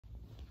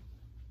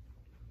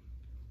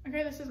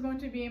Okay, this is going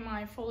to be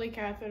my Foley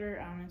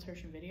catheter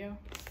insertion video.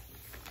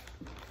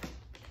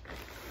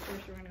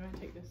 First, we're going to go ahead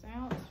and take this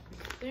out.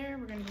 There,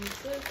 we're going to use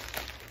this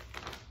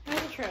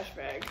as a trash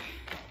bag.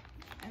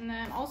 And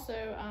then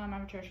also, I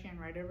have a trash can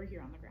right over here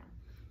on the ground.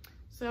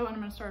 So what I'm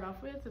going to start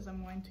off with is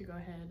I'm going to go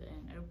ahead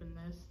and open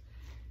this,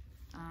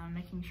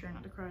 making sure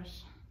not to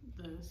crush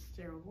the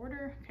sterile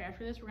border. Okay,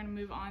 after this, we're going to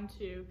move on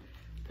to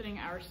putting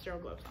our sterile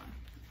gloves on.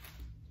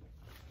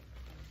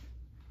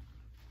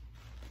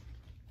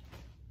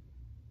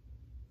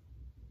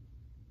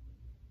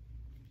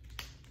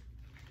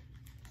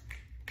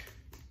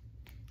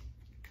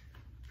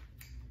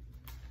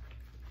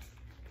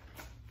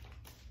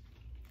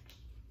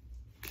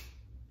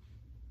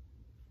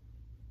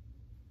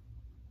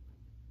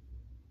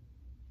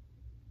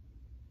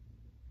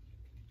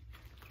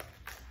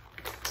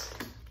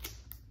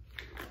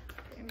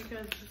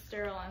 Because it's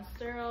sterile on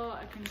sterile,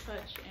 I can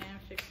touch and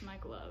fix my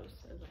gloves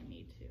as I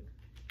need to.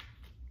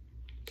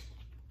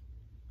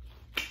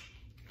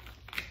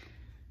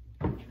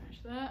 Trash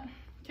that.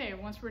 Okay,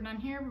 once we're done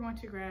here, we're going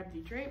to grab the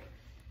drape.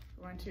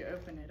 We're going to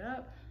open it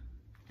up,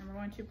 and we're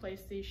going to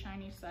place the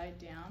shiny side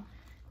down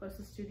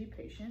closest to the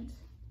patient.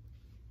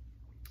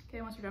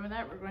 Okay, once we're done with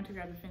that, we're going to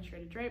grab the finished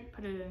drape,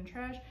 put it in the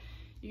trash.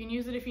 You can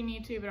use it if you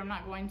need to, but I'm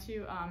not going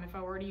to. If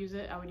I were to use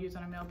it, I would use it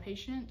on a male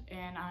patient,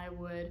 and I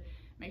would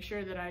make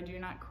sure that I do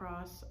not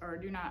cross or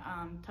do not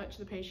touch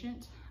the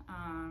patient,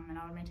 and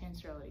I would maintain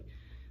sterility.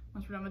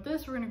 Once we're done with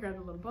this, we're gonna grab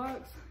the little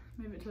box,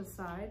 move it to the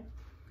side.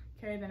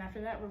 Okay, then after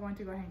that, we're going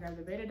to go ahead and grab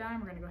the betadine.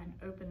 We're gonna go ahead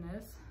and open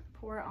this,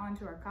 pour it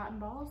onto our cotton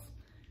balls,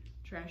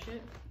 trash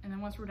it. And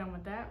then once we're done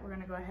with that, we're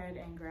gonna go ahead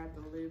and grab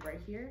the lube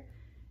right here.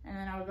 And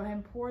then I would go ahead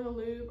and pour the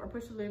lube or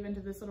push the lube into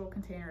this little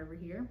container over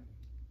here.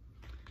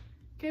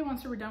 Okay,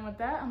 once we're done with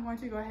that, I'm going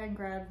to go ahead and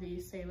grab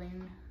the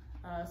saline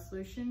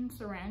solution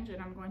syringe,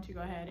 and I'm going to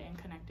go ahead and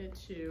connect it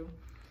to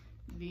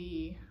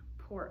the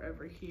port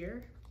over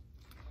here.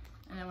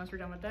 And then once we're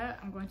done with that,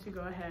 I'm going to go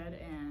ahead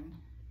and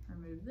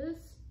remove this,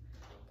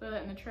 throw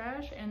that in the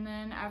trash. And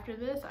then after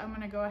this, I'm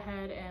going to go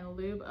ahead and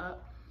lube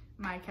up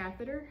my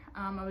catheter.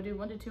 I would do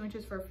 1 to 2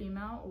 inches for a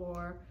female,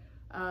 or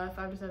 5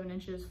 to 7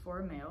 inches for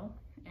a male.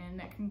 And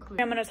that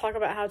concludes. I'm going to talk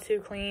about how to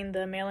clean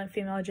the male and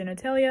female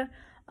genitalia.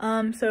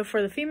 So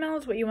for the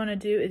females, what you want to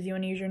do is you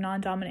want to use your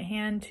non-dominant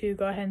hand to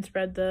go ahead and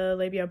spread the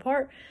labia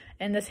apart,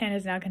 and this hand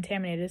is now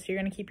contaminated. So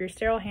you're going to keep your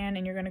sterile hand,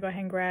 and you're going to go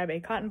ahead and grab a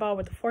cotton ball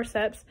with the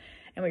forceps,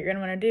 and what you're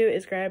going to want to do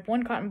is grab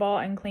one cotton ball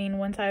and clean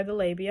one side of the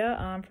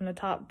labia from the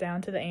top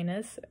down to the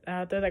anus.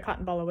 Throw that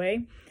cotton ball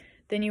away.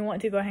 Then you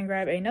want to go ahead and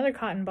grab another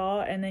cotton ball,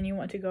 and then you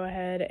want to go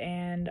ahead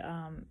and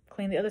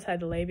clean the other side of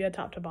the labia,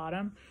 top to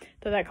bottom.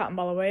 Throw that cotton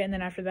ball away, and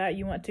then after that,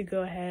 you want to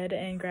go ahead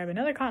and grab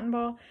another cotton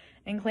ball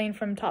and clean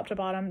from top to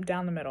bottom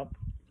down the middle.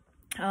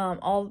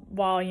 All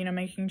while,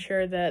 making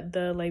sure that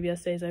the labia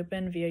stays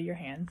open via your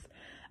hands.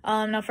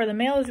 Now for the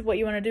males, what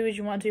you want to do is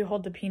you want to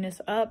hold the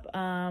penis up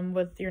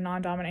with your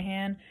non-dominant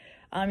hand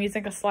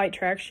using a slight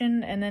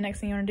traction, and the next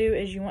thing you want to do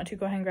is you want to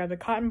go ahead and grab the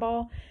cotton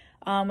ball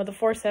with the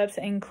forceps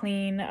and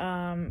clean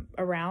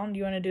around.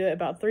 You want to do it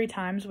about 3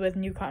 times with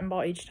new cotton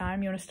ball each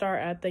time. You want to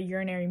start at the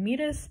urinary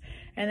meatus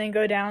and then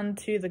go down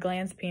to the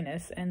glans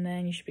penis, and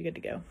then you should be good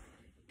to go.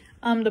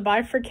 The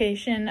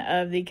bifurcation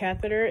of the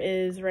catheter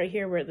is right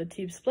here where the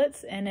tube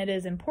splits, and it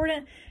is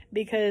important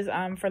because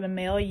for the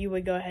male, you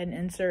would go ahead and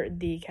insert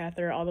the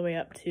catheter all the way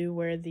up to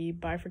where the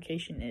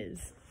bifurcation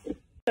is.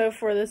 So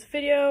for this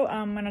video,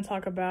 I'm going to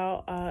talk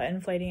about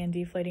inflating and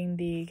deflating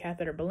the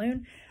catheter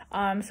balloon.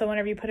 So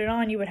whenever you put it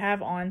on, you would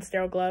have on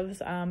sterile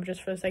gloves.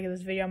 Just for the sake of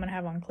this video, I'm going to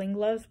have on clean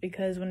gloves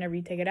because whenever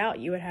you take it out,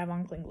 you would have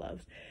on clean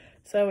gloves.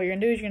 So what you're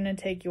going to do is you're going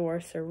to take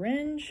your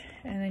syringe,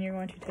 and then you're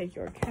going to take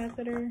your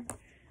catheter.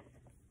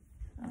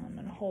 I'm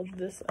going to hold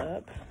this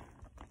up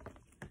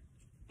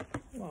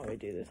while we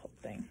do this whole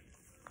thing.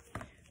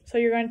 So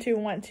you're going to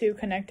want to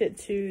connect it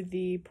to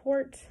the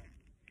port,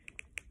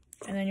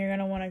 and then you're going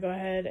to want to go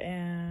ahead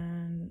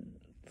and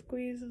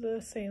squeeze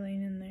the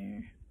saline in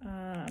there.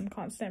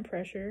 Constant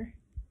pressure.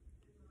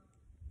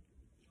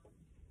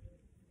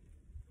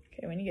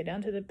 Okay, when you get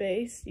down to the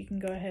base, you can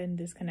go ahead and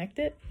disconnect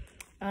it.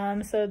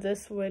 So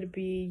this would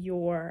be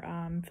your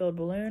filled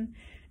balloon.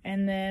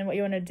 And then what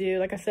you want to do,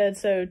 like I said,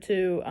 so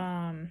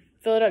to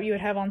fill it up, you would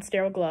have on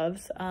sterile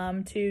gloves.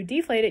 To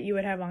deflate it, you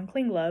would have on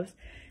clean gloves.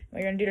 What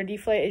you're going to do to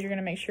deflate is you're going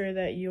to make sure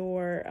that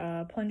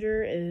your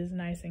plunger is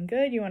nice and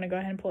good. You want to go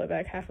ahead and pull it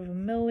back 1/2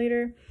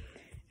 milliliter.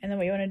 And then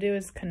what you want to do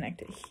is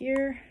connect it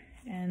here.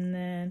 And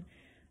then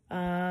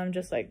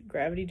just like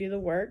gravity do the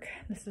work.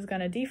 This is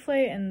going to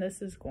deflate, and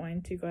this is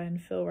going to go ahead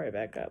and fill right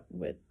back up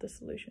with the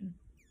solution.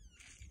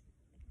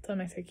 So it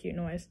makes a cute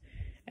noise.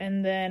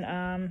 And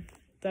then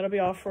that'll be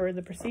all for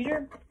the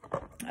procedure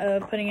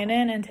of putting it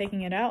in and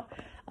taking it out.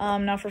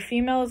 Now for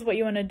females, what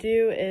you want to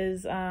do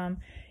is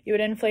you would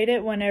inflate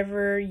it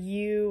whenever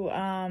you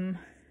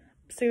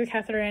stick the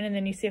catheter in and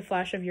then you see a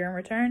flash of urine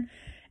return.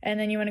 And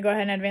then you want to go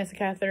ahead and advance the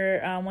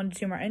catheter 1 to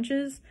 2 more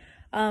inches.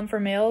 For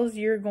males,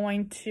 you're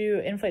going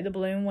to inflate the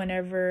balloon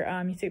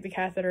whenever you stick the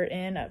catheter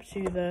in up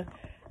to the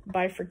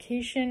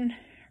bifurcation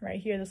right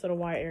here, this little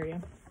white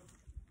area.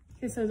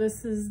 Okay, so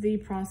this is the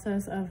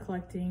process of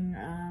collecting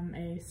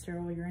a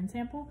sterile urine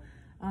sample.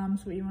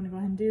 So what you want to go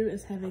ahead and do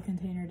is have a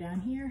container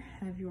down here,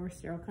 have your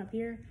sterile cup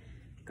here,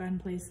 go ahead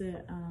and place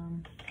it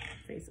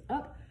face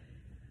up.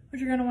 What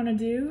you're going to want to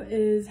do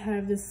is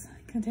have this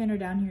container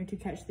down here to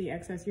catch the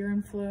excess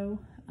urine flow,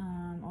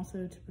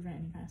 also to prevent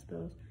any kind of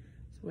spills.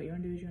 So what you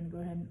want to do is you want to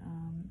go ahead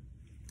and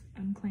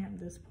unclamp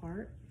this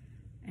part,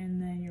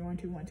 and then you're going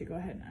to want to go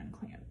ahead and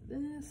unclamp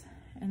this,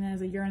 and then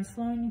as the urine's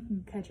flowing, you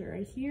can catch it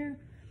right here.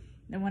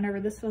 Then whenever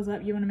this fills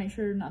up, you want to make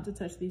sure not to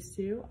touch these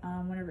two.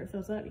 Whenever it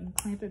fills up, you can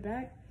clamp it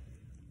back,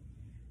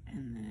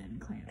 and then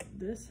clamp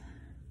this,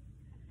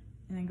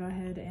 and then go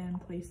ahead and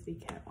place the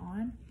cap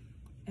on,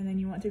 and then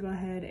you want to go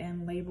ahead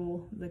and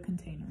label the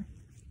container.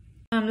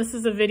 This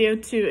is a video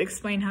to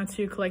explain how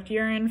to collect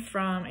urine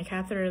from a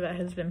catheter that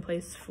has been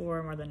placed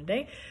for more than a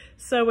day.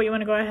 So what you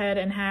want to go ahead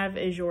and have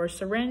is your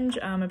syringe,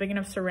 a big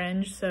enough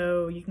syringe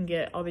so you can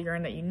get all the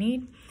urine that you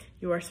need,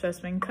 your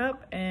specimen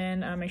cup,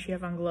 and make sure you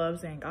have on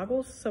gloves and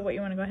goggles. So what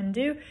you want to go ahead and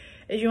do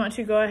is you want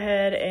to go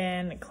ahead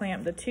and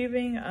clamp the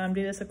tubing,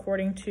 do this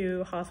according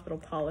to hospital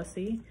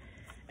policy.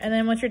 And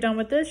then once you're done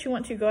with this, you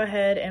want to go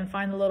ahead and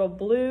find the little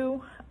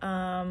blue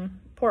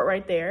port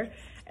right there.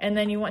 And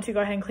then you want to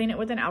go ahead and clean it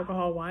with an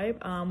alcohol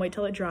wipe. Wait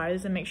till it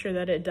dries and make sure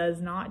that it does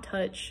not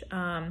touch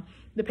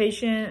the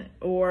patient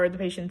or the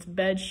patient's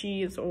bed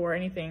sheets or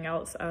anything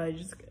else.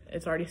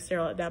 It's already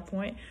sterile at that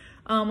point.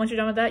 Once you're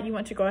done with that, you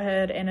want to go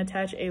ahead and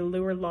attach a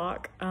luer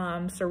lock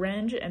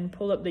syringe and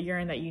pull up the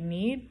urine that you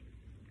need.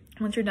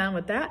 Once you're done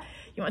with that,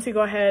 you want to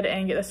go ahead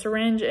and get the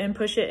syringe and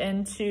push it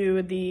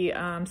into the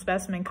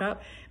specimen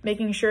cup,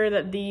 making sure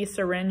that the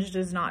syringe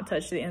does not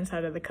touch the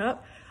inside of the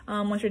cup.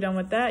 Once you're done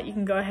with that, you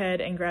can go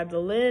ahead and grab the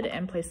lid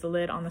and place the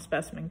lid on the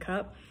specimen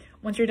cup.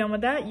 Once you're done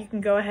with that, you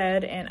can go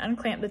ahead and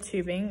unclamp the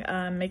tubing,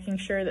 making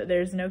sure that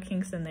there's no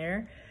kinks in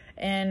there,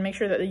 and make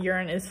sure that the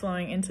urine is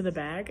flowing into the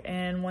bag.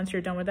 And once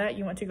you're done with that,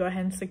 you want to go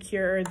ahead and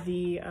secure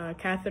the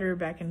catheter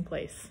back in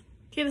place.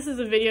 Okay, this is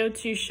a video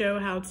to show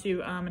how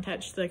to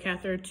attach the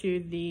catheter to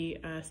the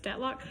stat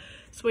lock.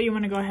 So what you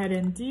want to go ahead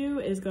and do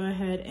is go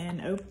ahead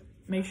and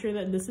make sure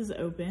that this is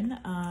open.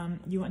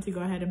 You want to go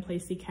ahead and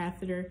place the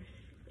catheter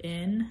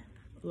in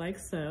like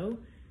so,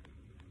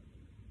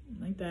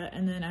 like that,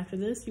 and then after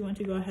this you want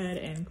to go ahead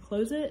and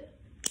close it.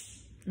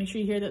 Make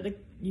sure you hear that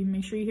you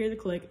hear the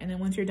click, and then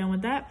once you're done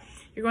with that,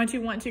 you're going to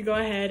want to go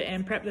ahead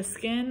and prep the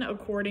skin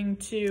according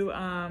to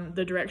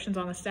the directions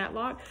on the stat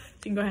lock. So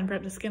you can go ahead and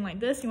prep the skin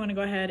like this. You want to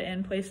go ahead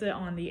and place it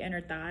on the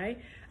inner thigh,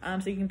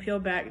 so you can peel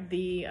back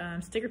the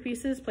sticker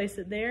pieces, place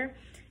it there,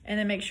 and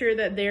then make sure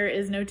that there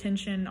is no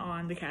tension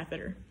on the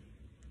catheter.